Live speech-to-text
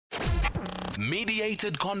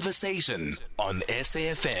Mediated Conversation on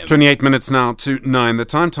SAFM. 28 minutes now to 9. The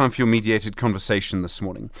time for your mediated conversation this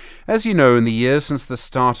morning. As you know, in the years since the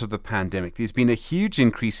start of the pandemic, there's been a huge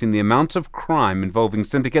increase in the amount of crime involving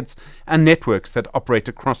syndicates and networks that operate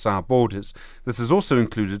across our borders. This has also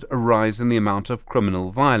included a rise in the amount of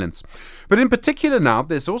criminal violence. But in particular now,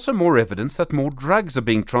 there's also more evidence that more drugs are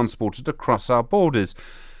being transported across our borders.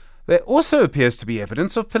 There also appears to be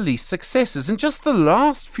evidence of police successes. In just the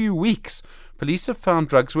last few weeks, police have found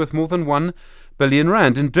drugs worth more than 1 billion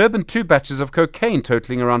rand. In Durban, 2 batches of cocaine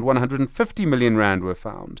totaling around 150 million rand were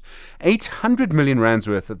found. 800 million rands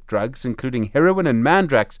worth of drugs, including heroin and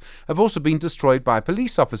mandrax, have also been destroyed by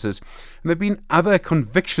police officers. And there have been other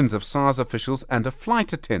convictions of SARS officials and a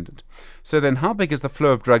flight attendant. So then, how big is the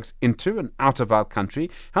flow of drugs into and out of our country?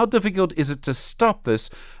 How difficult is it to stop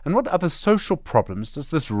this? And what other social problems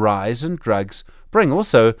does this rise in drugs bring?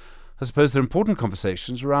 Also, I suppose there are important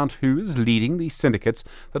conversations around who is leading the syndicates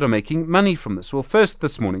that are making money from this. Well, first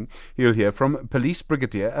this morning, you'll hear from Police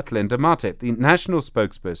Brigadier Athlenda, the national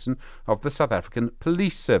spokesperson of the South African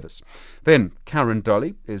Police Service. Then Caryn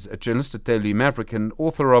Dolley is a journalist at Daily Maverick and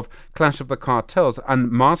author of Clash of the Cartels,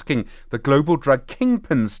 Unmasking the Global Drug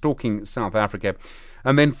Kingpins Stalking South Africa.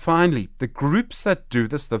 And then finally, the groups that do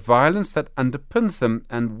this, the violence that underpins them,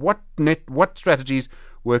 and what strategies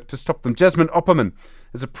work to stop them. Jasmine Opperman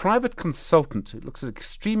is a private consultant who looks at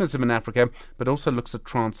extremism in Africa, but also looks at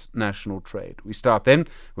transnational trade. We start then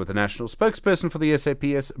with the national spokesperson for the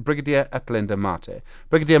SAPS, Brigadier Athlenda Mathe.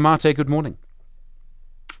 Brigadier Mathe, good morning.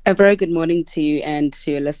 A very good morning to you and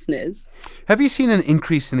to your listeners. Have you seen an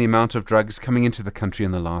increase in the amount of drugs coming into the country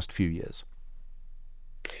in the last few years?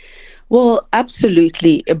 Well,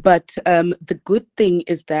 absolutely. But the good thing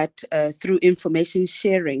is that through information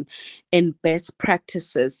sharing and best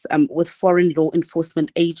practices with foreign law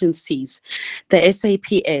enforcement agencies, the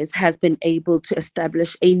SAPS has been able to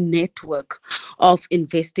establish a network of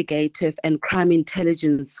investigative and crime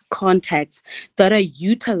intelligence contacts that are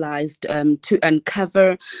utilized to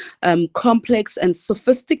uncover complex and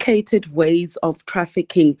sophisticated ways of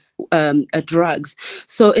trafficking drugs.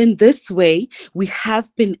 So in this way, we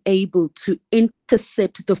have been able to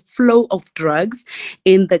intercept the flow of drugs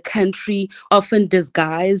in the country, often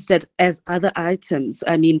disguised as other items.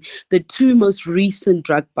 I mean, the 2 most recent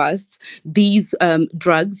drug busts, these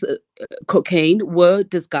drugs, cocaine, were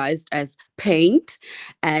disguised as paint,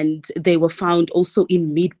 and they were found also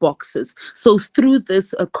in meat boxes. So through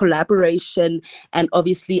this collaboration and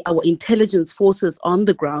obviously our intelligence forces on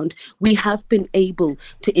the ground, we have been able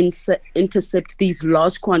to intercept these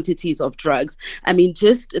large quantities of drugs. I mean,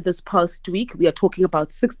 just this past week, we are talking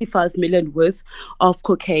about 65 million worth of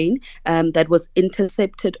cocaine that was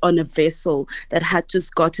intercepted on a vessel that had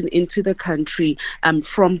just gotten into the country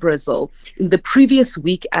from Brazil. In the previous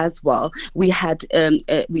week as well, we had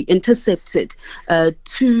we intercepted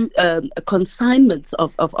 2 consignments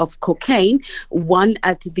of cocaine, one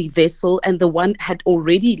at the vessel, and the one had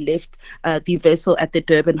already left the vessel at the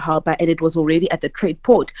Durban harbour, and it was already at the trade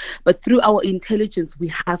port. But through our intelligence,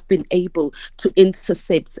 we have been able to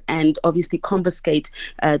intercept and obviously confiscate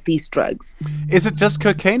these drugs. Is it just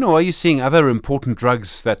cocaine, or are you seeing other important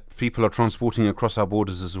drugs that people are transporting across our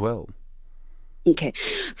borders as well? Okay,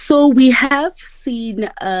 so we have seen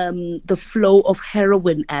the flow of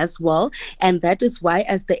heroin as well, and that is why,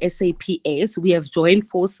 as the SAPS, we have joined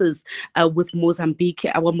forces with Mozambique,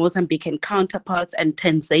 our Mozambican counterparts, and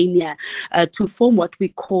Tanzania to form what we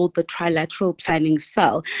call the Trilateral Planning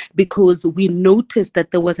Cell, because we noticed that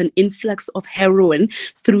there was an influx of heroin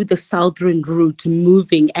through the southern route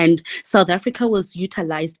moving, and South Africa was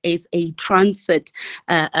utilized as a transit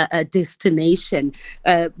destination.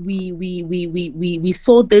 We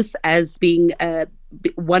saw this as being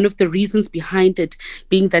one of the reasons behind it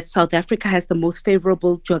being that South Africa has the most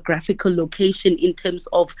favorable geographical location in terms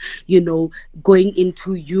of, going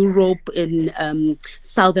into Europe, in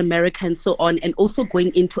South America and so on, and also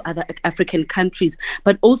going into other African countries,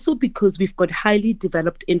 but also because we've got highly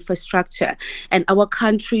developed infrastructure and our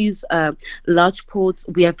countries, large ports,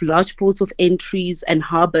 we have large ports of entries and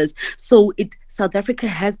harbors. So South Africa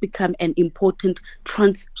has become an important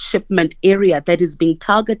transshipment area that is being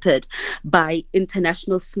targeted by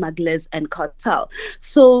international smugglers and cartel.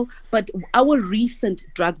 So, but our recent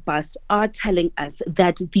drug busts are telling us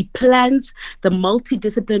that the plans, the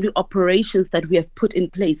multidisciplinary operations that we have put in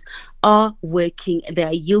place are working. They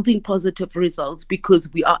are yielding positive results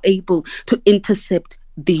because we are able to intercept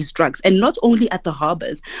these drugs, and not only at the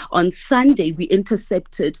harbors. On Sunday, we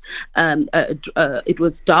intercepted, it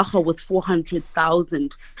was Daha with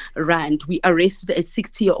 400,000 rand. We arrested a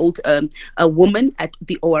 60-year-old a woman at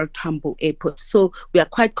the OR Tambo airport. So we are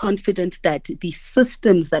quite confident that the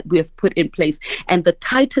systems that we have put in place and the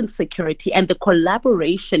tightened security and the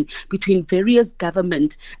collaboration between various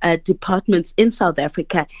government departments in South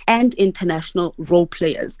Africa and international role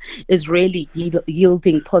players is really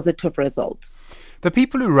yielding positive results. The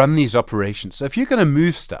people who run these operations, so if you're going to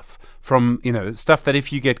move stuff from, stuff that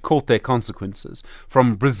if you get caught, there are consequences,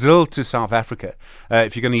 from Brazil to South Africa,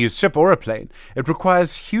 if you're going to use ship or a plane, it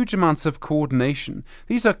requires huge amounts of coordination.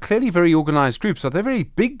 These are clearly very organized groups. Are they very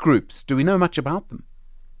big groups? Do we know much about them?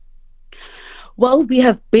 Well, we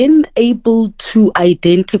have been able to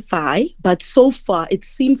identify, but so far it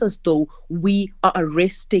seems as though we are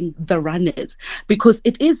arresting the runners, because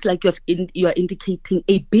it is like you are indicating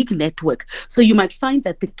a big network. So you might find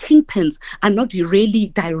that the kingpins are not really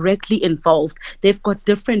directly involved. They've got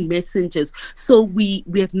different messengers. So we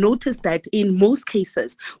have noticed that in most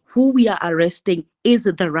cases, who we are arresting is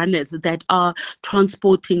the runners that are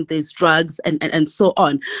transporting these drugs and so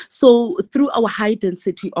on. So through our high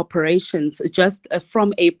density operations, just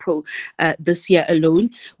from April this year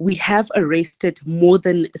alone, we have arrested more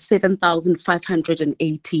than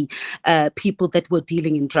 7,580 people that were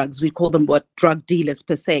dealing in drugs. We call them drug dealers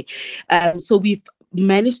per se. So we've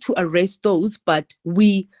managed to arrest those, but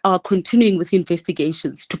we are continuing with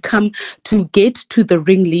investigations to get to the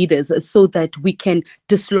ringleaders so that we can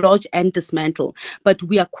dislodge and dismantle. But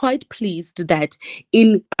we are quite pleased that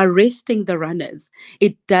in arresting the runners,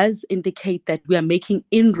 it does indicate that we are making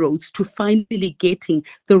inroads to finally getting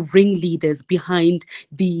the ringleaders behind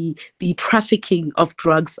the trafficking of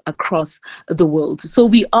drugs across the world. So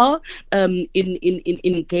we are in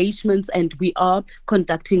engagements, and we are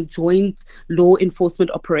conducting joint law enforcement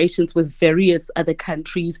operations with various other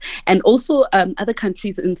countries, and also other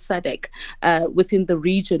countries in SADC within the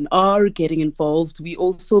region are getting involved. We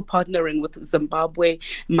also partnering with Zimbabwe,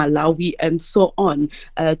 Malawi, and so on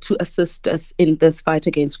to assist us in this fight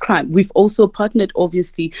against crime. We've also partnered,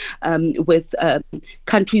 obviously, with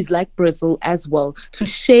countries like Brazil as well to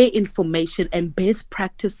share information and best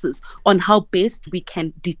practices on how best we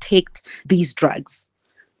can detect these drugs.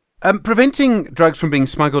 Preventing drugs from being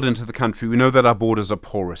smuggled into the country, we know that our borders are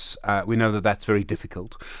porous. We know that that's very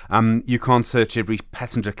difficult. You can't search every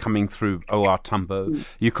passenger coming through OR Tambo.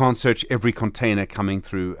 You can't search every container coming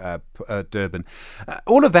through Durban.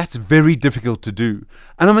 All of that's very difficult to do.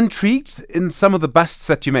 And I'm intrigued in some of the busts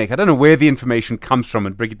that you make. I don't know where the information comes from,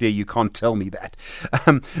 and Brigadier, you can't tell me that.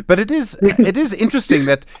 But it is interesting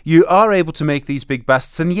that you are able to make these big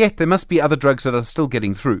busts, and yet there must be other drugs that are still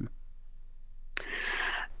getting through.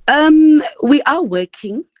 We are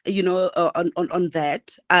working, on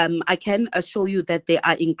that. I can assure you that there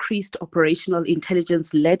are increased operational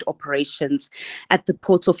intelligence-led operations at the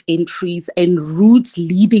ports of entries and routes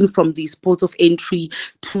leading from these ports of entry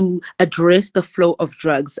to address the flow of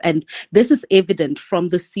drugs. And this is evident from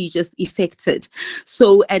the seizures effected.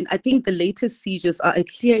 So, and I think the latest seizures are a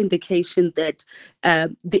clear indication that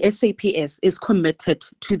the SAPS is committed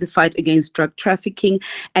to the fight against drug trafficking,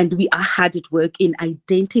 and we are hard at work in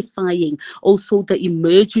identifying also the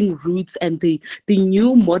emerging routes and the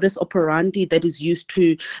new modus operandi that is used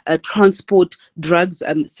to transport drugs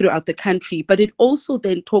throughout the country. But it also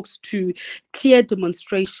then talks to clear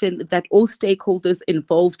demonstration that all stakeholders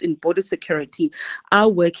involved in border security are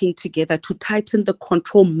working together to tighten the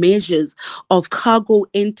control measures of cargo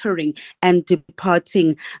entering and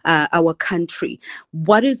departing our country.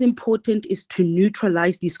 What is important is to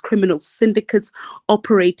neutralize these criminal syndicates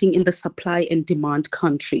operating in the supply and demand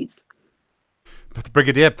countries.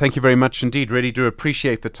 Brigadier, thank you very much indeed. Really do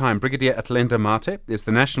appreciate the time. Brigadier Athlenda Mathe is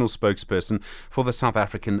the national spokesperson for the South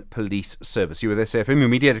African Police Service. You with SAFM. Your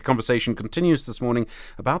mediated conversation continues this morning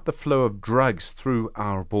about the flow of drugs through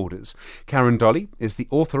our borders. Caryn Dolley is the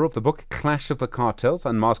author of the book Clash of the Cartels,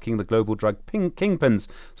 Unmasking the Global Drug Kingpins,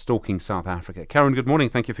 Stalking South Africa. Caryn, good morning.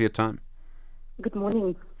 Thank you for your time. Good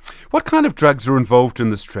morning. What kind of drugs are involved in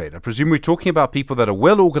this trade? I presume we're talking about people that are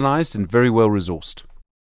well organized and very well resourced.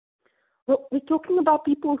 Well, we're talking about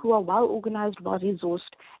people who are well organized, well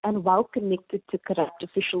resourced, and well connected to corrupt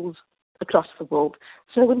officials across the world.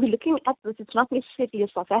 So when we're looking at this, it's not necessarily a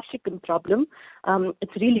South African problem.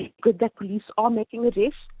 It's really good that police are making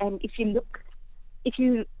arrests. And if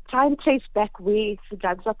you try and trace back where the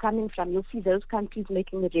drugs are coming from, you'll see those countries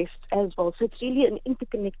making arrests as well. So it's really an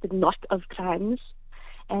interconnected knot of crimes,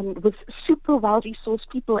 and with super well-resourced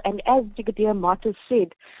people. And as Brigadier Mathe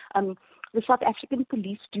said, the South African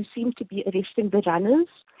police do seem to be arresting the runners,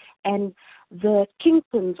 and the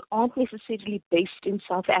kingpins aren't necessarily based in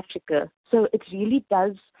South Africa. So it really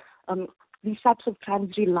does, these types of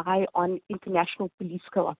crimes rely on international police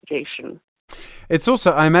cooperation. It's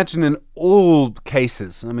also, I imagine, in all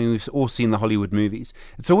cases, I mean, we've all seen the Hollywood movies,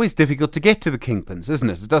 it's always difficult to get to the kingpins, isn't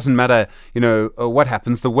it? It doesn't matter, what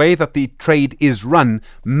happens. The way that the trade is run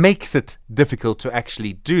makes it difficult to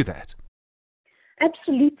actually do that.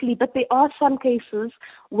 Absolutely, but there are some cases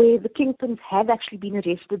where the kingpins have actually been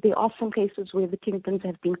arrested. There are some cases where the kingpins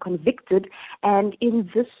have been convicted. And in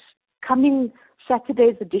this coming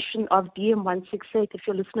Saturday's edition of DM168, if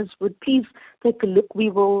your listeners would please take a look,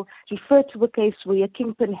 we will refer to a case where a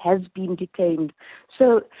kingpin has been detained.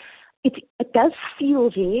 So it does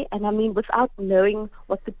feel rare, and I mean, without knowing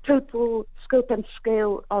what the total scope and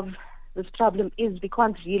scale of this problem is, we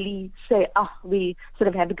can't really say, we sort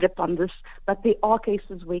of have a grip on this. But there are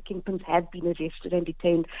cases where kingpins have been arrested and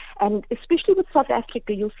detained. And especially with South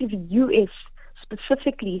Africa, you'll see the US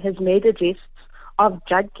specifically has made arrests of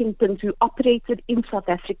drug kingpins who operated in South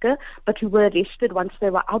Africa, but who were arrested once they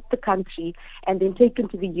were out the country and then taken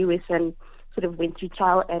to the US and sort of went through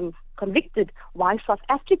trial and convicted. Why South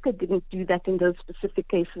Africa didn't do that in those specific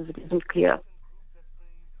cases, it isn't clear.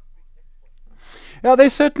 Are there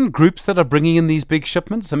certain groups that are bringing in these big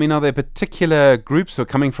shipments? I mean, are there particular groups or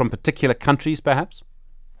coming from particular countries, perhaps?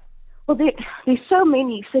 Well, there's so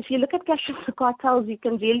many. So if you look at the cartels,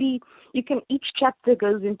 each chapter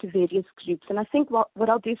goes into various groups. And I think what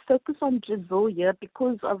I'll do is focus on Brazil here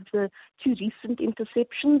because of the two recent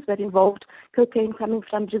interceptions that involved cocaine coming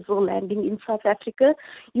from Brazil landing in South Africa.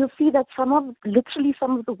 You'll see that some of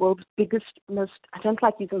the world's biggest, most, I don't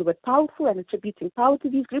like using the word powerful and attributing power to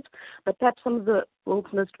these groups, but perhaps some of the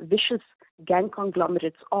world's most vicious gang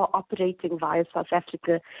conglomerates are operating via South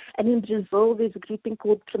Africa. And in Brazil, there's a grouping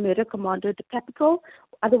called Primeiro Comando de Capital,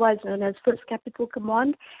 otherwise known as First Capital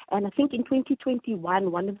Command. And I think in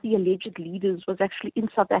 2021, one of the alleged leaders was actually in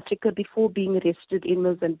South Africa before being arrested in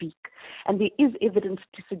Mozambique. And there is evidence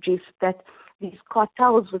to suggest that these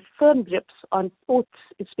cartels with firm grips on ports,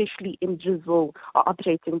 especially in Brazil, are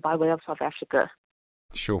operating by way of South Africa.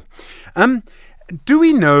 Sure. Do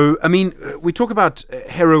we know, I mean, we talk about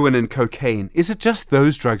heroin and cocaine. Is it just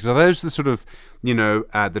those drugs? Are those the sort of,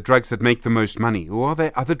 the drugs that make the most money? Or are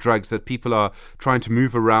there other drugs that people are trying to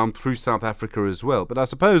move around through South Africa as well? But I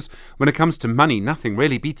suppose when it comes to money, nothing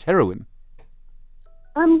really beats heroin.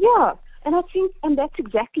 Yeah, and I think, and that's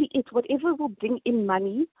exactly it. Whatever will bring in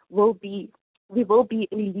money will be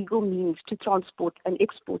an illegal means to transport and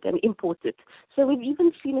export and import it. So we've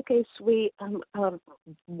even seen a case where a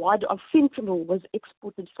wad of fentanyl was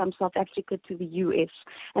exported from South Africa to the US.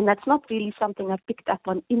 And that's not really something I've picked up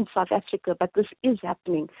on in South Africa, but this is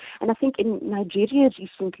happening. And I think in Nigeria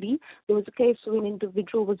recently, there was a case where an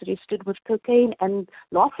individual was arrested with cocaine and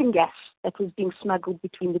laughing gas that was being smuggled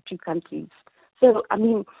between the two countries. So, I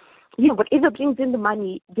mean, whatever brings in the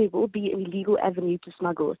money, there will be an illegal avenue to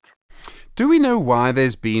smuggle it. Do we know why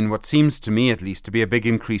there's been, what seems to me at least, to be a big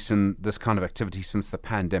increase in this kind of activity since the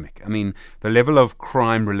pandemic? I mean, the level of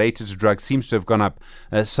crime related to drugs seems to have gone up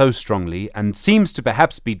so strongly and seems to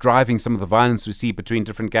perhaps be driving some of the violence we see between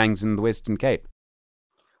different gangs in the Western Cape.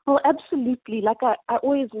 Well, absolutely. Like I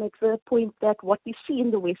always make the point that what we see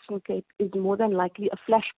in the Western Cape is more than likely a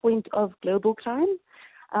flashpoint of global crime.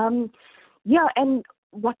 And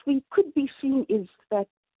what we could be seeing is that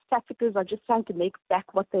traffickers are just trying to make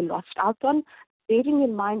back what they lost out on, bearing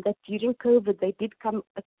in mind that during COVID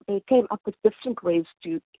they came up with different ways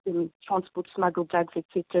to transport, smuggle drugs,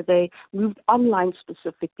 etc. They moved online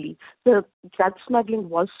specifically. So drug smuggling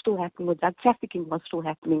was still happening, or drug trafficking was still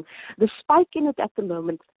happening. The spike in it at the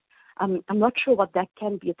moment, I'm not sure what that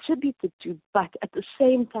can be attributed to, but at the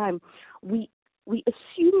same time, we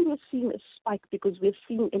assume we're seeing a spike because we're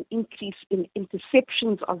seeing an increase in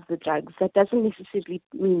interceptions of the drugs. That doesn't necessarily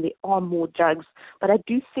mean there are more drugs, but I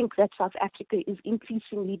do think that South Africa is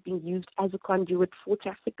increasingly being used as a conduit for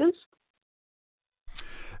traffickers.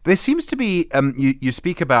 There seems to be, you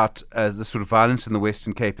speak about the sort of violence in the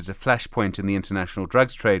Western Cape as a flashpoint in the international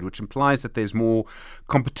drugs trade, which implies that there's more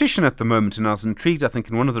competition at the moment. And I was intrigued, I think,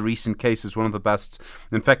 in one of the recent cases, one of the busts,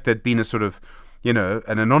 in fact, there'd been a sort of,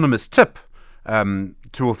 an anonymous tip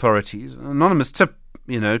to authorities. An anonymous tip,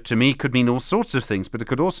 to me could mean all sorts of things, but it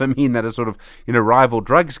could also mean that a sort of, rival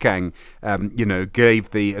drugs gang,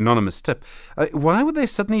 gave the anonymous tip. Why would there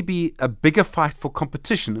suddenly be a bigger fight for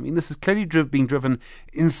competition? I mean, this is clearly being driven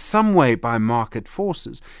in some way by market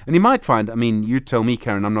forces. And you might find, you tell me,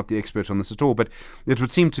 Caryn, I'm not the expert on this at all, but it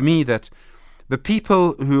would seem to me that the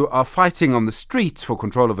people who are fighting on the streets for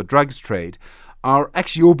control of a drugs trade are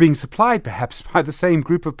actually all being supplied perhaps by the same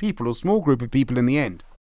group of people or small group of people in the end.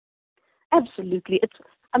 Absolutely.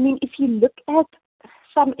 If you look at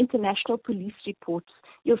some international police reports,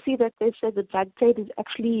 you'll see that they say the drug trade is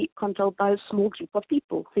actually controlled by a small group of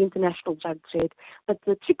people, the international drug trade. But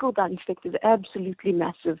the trickle-down effect is absolutely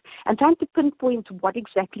massive. And trying to pinpoint what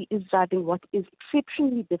exactly is driving what is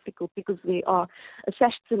exceptionally difficult, because there are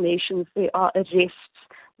assassinations, there are arrests,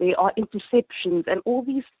 there are interceptions, and all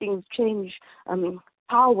these things change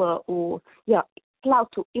power or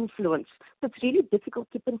clout or influence. So it's really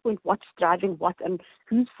difficult to pinpoint what's driving what and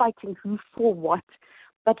who's fighting who for what.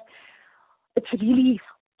 But it's really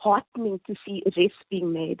heartening to see arrests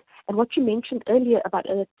being made. And what you mentioned earlier about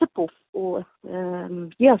a tip-off or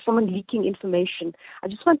someone leaking information, I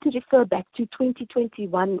just want to refer back to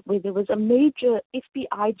 2021, where there was a major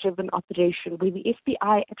FBI-driven operation where the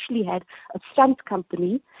FBI actually had a stunt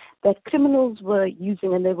company that criminals were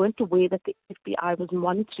using, and they weren't aware that the FBI was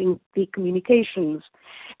monitoring their communications.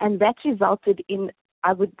 And that resulted in,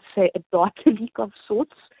 I would say, a data leak of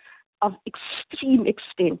sorts, of extreme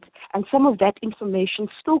extent, and some of that information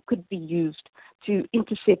still could be used to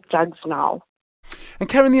intercept drugs now. And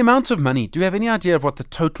Caryn, the amount of money, do you have any idea of what the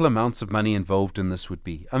total amounts of money involved in this would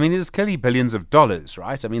be? It is clearly billions of dollars,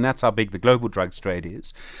 right? That's how big the global drugs trade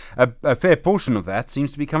is. A fair portion of that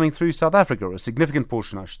seems to be coming through South Africa, or a significant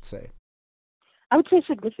portion, I should say. I would say a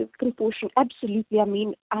significant portion, absolutely.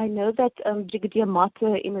 I know that Brigadier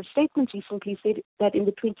Mathe in a statement recently said that in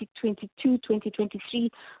the 2022-2023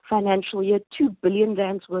 financial year, 2 billion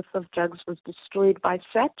rands worth of drugs was destroyed by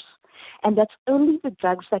SAPS, and that's only the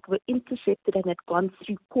drugs that were intercepted and had gone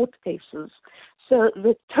through court cases. So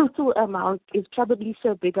the total amount is probably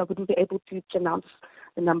so big I wouldn't be able to pronounce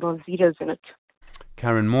the number of zeros in it.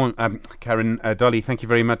 Caryn, Dolley, thank you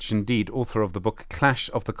very much indeed. Author of the book Clash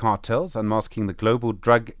of the Cartels, Unmasking the Global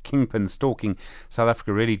Drug Kingpins, Stalking South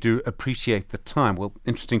Africa. Really do appreciate the time. Well,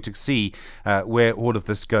 interesting to see where all of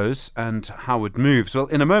this goes and how it moves. Well,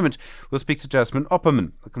 in a moment, we'll speak to Jasmine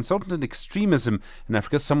Opperman, a consultant in extremism in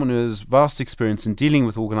Africa, someone who has vast experience in dealing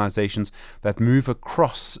with organizations that move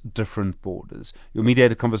across different borders. Your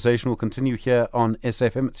Mediated Conversation will continue here on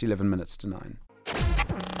SAFM. It's 11 minutes to 9.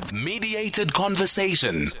 Mediated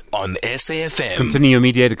Conversation on SAFM. Continue your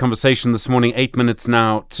mediated conversation this morning, 8 minutes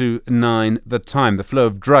now to 9 the time. The flow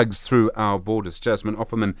of drugs through our borders. Jasmine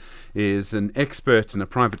Opperman is an expert and a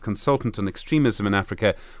private consultant on extremism in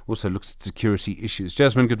Africa, also looks at security issues.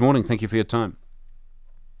 Jasmine, good morning. Thank you for your time.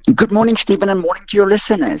 Good morning, Stephen, and morning to your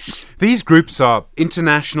listeners. These groups are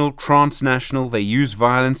international, transnational. They use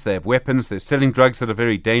violence, they have weapons, they're selling drugs that are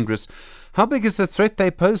very dangerous. How big is the threat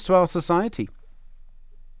they pose to our society?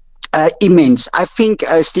 Immense. I think,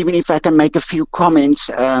 Stephen, if I can make a few comments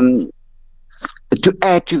to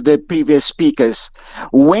add to the previous speakers.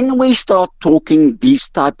 When we start talking these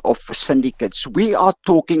type of syndicates, we are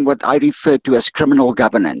talking what I refer to as criminal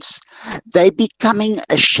governance. They're becoming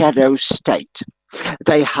a shadow state.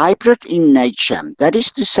 They hybrid in nature. That is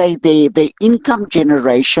to say, their income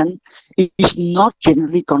generation is not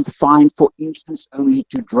generally confined, for instance, only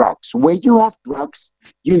to drugs. Where you have drugs,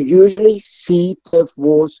 you usually see turf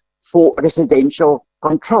wars for residential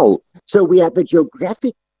control. So we have a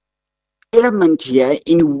geographic element here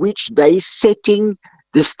in which they're setting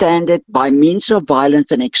the standard by means of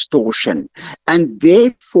violence and extortion. And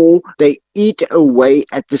therefore, they eat away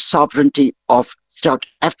at the sovereignty of South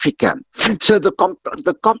Africa. So the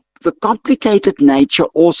complicated nature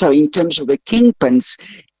also in terms of the kingpins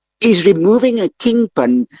is removing a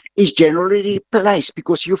kingpin is generally replaced,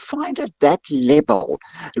 because you find at that level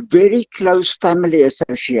very close family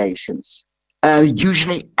associations,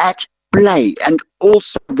 usually at play, and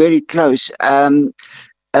also very close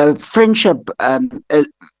friendship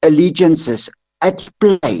allegiances at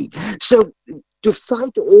play. So to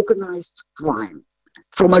fight organized crime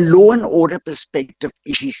from a law and order perspective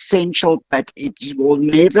is essential, but it will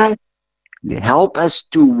never help us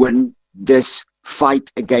to win this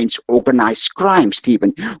fight against organized crime,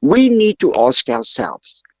 Stephen. We need to ask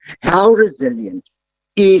ourselves, how resilient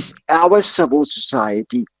is our civil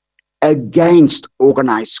society against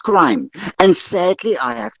organized crime? And sadly,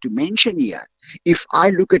 I have to mention here, if I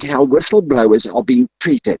look at how whistleblowers are being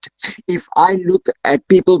treated, if I look at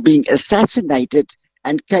people being assassinated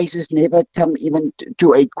and cases never come even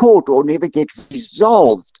to a court or never get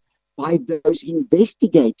resolved by those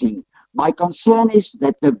investigating, my concern is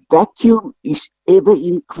that the vacuum is ever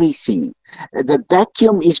increasing. The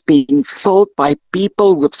vacuum is being filled by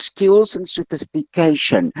people with skills and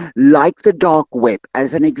sophistication, like the dark web,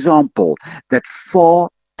 as an example, that far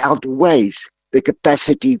outweighs the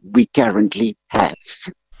capacity we currently have.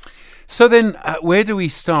 So then, where do we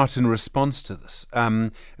start in response to this?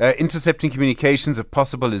 Intercepting communications, if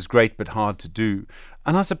possible, is great but hard to do.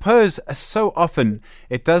 And I suppose, so often,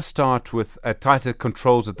 it does start with tighter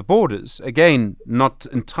controls at the borders. Again, not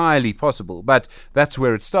entirely possible, but that's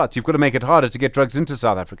where it starts. You've got to make it harder to get drugs into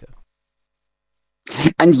South Africa.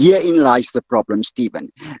 And herein lies the problem,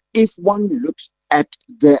 Stephen. If one looks at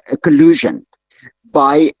the collusion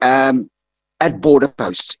by at border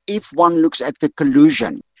posts, if one looks at the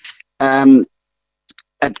collusion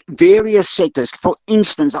at various sectors, for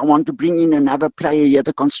instance, I want to bring in another player here,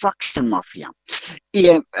 the construction mafia,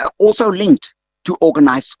 also linked to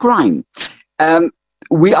organized crime.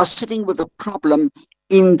 We are sitting with a problem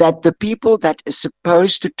in that the people that is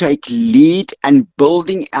supposed to take lead and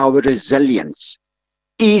building our resilience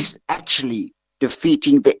is actually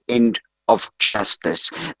defeating the end of justice.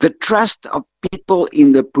 The trust of people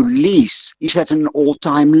in the police is at an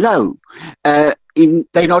all-time low.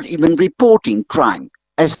 They're not even reporting crime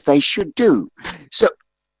as they should do. So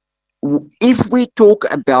if we talk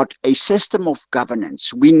about a system of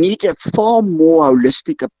governance, we need a far more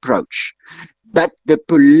holistic approach. But the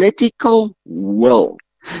political will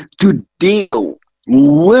to deal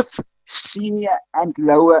with senior and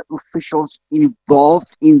lower officials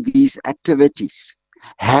involved in these activities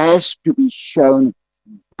has to be shown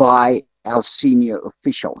by our senior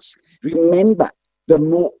officials. Remember, the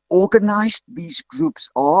more organized these groups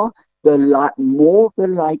are, the more the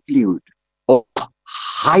likelihood of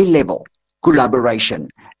high-level collaboration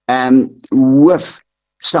with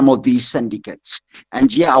some of these syndicates.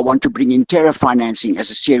 And I want to bring in terror financing as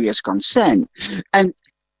a serious concern. And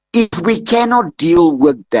if we cannot deal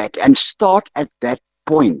with that and start at that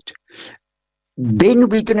point, then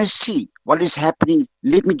we're going to see what is happening.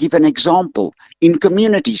 Let me give an example. In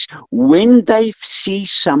communities, when they see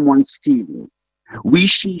someone stealing, we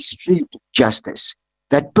see street justice.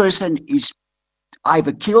 That person is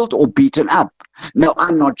either killed or beaten up. Now,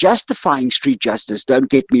 I'm not justifying street justice. Don't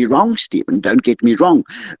get me wrong, Stephen. Don't get me wrong.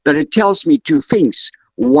 But it tells me two things.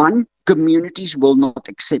 One, communities will not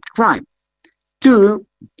accept crime. Two,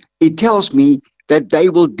 it tells me that they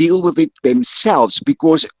will deal with it themselves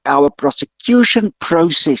because our prosecution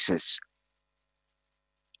processes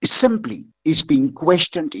simply is being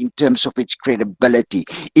questioned in terms of its credibility.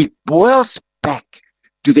 It boils back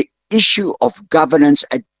to the issue of governance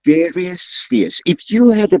at various spheres. If you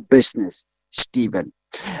had a business, Stephen,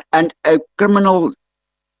 and a criminal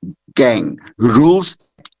gang rules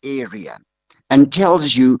that area and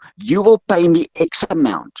tells you, you will pay me X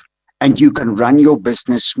amount and you can run your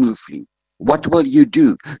business smoothly, what will you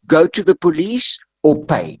do? Go to the police or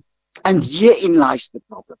pay? And herein lies the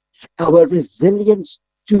problem. Our resilience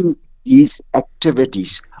to these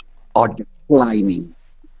activities are declining.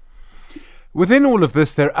 Within all of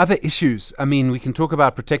this, there are other issues. I mean, we can talk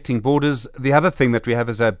about protecting borders. The other thing that we have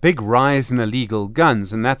is a big rise in illegal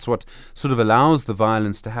guns, and that's what sort of allows the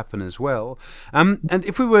violence to happen as well. And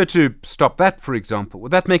if we were to stop that, for example,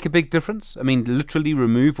 would that make a big difference? I mean, literally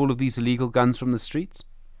remove all of these illegal guns from the streets?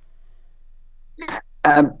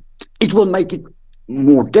 It will make it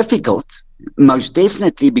more difficult, most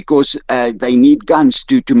definitely, because they need guns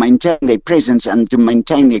to maintain their presence and to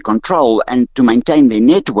maintain their control and to maintain their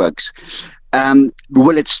networks.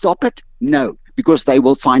 Will it stop it? No, because they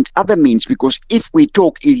will find other means. Because if we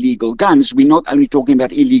talk illegal guns, we're not only talking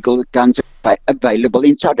about illegal guns available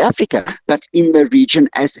in South Africa, but in the region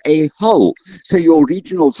as a whole. So your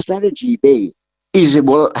regional strategy there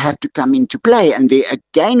will have to come into play. And there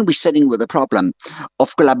again, we're sitting with a problem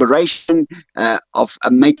of collaboration, of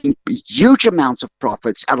making huge amounts of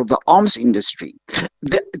profits out of the arms industry.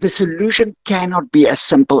 The solution cannot be as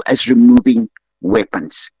simple as removing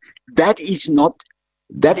weapons. That is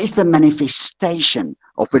the manifestation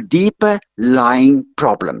of a deeper lying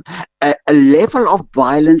problem, a level of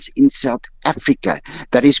violence in South Africa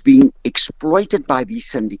that is being exploited by these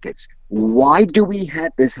syndicates. Why do we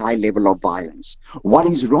have this high level of violence? What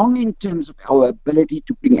is wrong in terms of our ability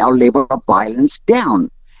to bring our level of violence down?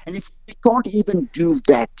 And if we can't even do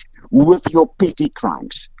that with your petty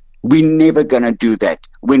crimes, we're never going to do that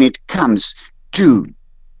when it comes to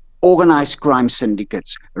organized crime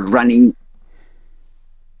syndicates running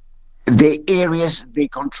their areas they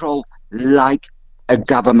control like a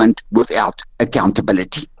government without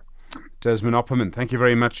accountability. Jasmine Opperman, thank you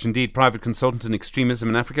very much indeed. Private consultant in extremism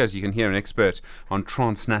in Africa, as you can hear, an expert on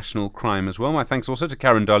transnational crime as well. My thanks also to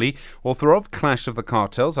Caryn Dolley, author of Clash of the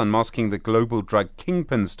Cartels, Unmasking the Global Drug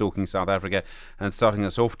Kingpins Stalking South Africa, and starting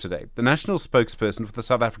us off today, the national spokesperson for the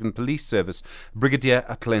South African Police Service, Brigadier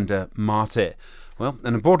Athlenda Mathe. Well,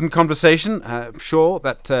 an important conversation. I'm sure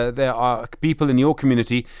that there are people in your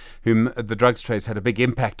community whom the drugs trades had a big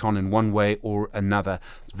impact on in one way or another.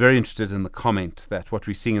 I was very interested in the comment that what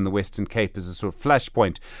we're seeing in the Western Cape is a sort of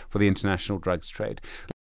flashpoint for the international drugs trade.